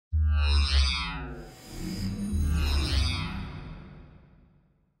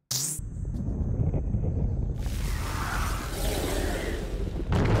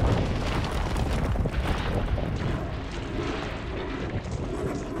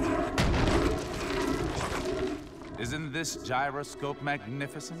Isn't this gyroscope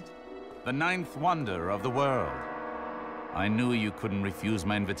magnificent? The ninth wonder of the world. I knew you couldn't refuse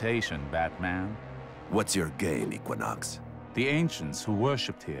my invitation, Batman. What's your game, Equinox? The ancients who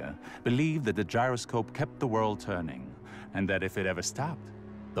worshipped here believed that the gyroscope kept the world turning, and that if it ever stopped,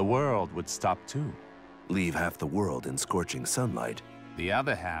 the world would stop too. Leave half the world in scorching sunlight. The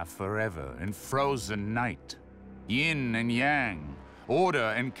other half forever in frozen night. Yin and yang,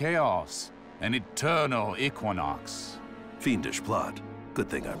 order and chaos, an eternal equinox. Fiendish plot. Good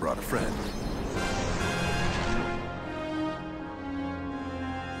thing I brought a friend.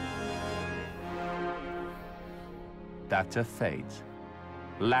 That's a fate.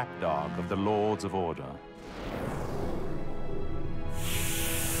 Lapdog of the Lords of Order.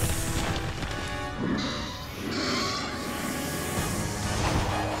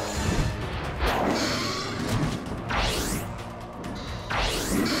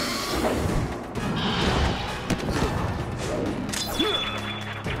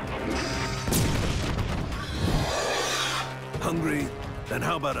 Hungry? Then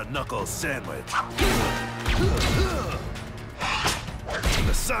how about a knuckle sandwich?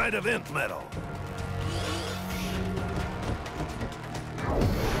 The side of imp metal.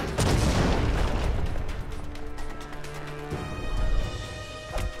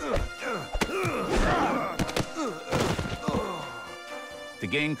 To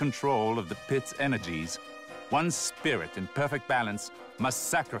gain control of the pit's energies, one spirit in perfect balance must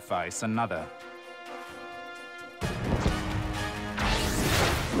sacrifice another.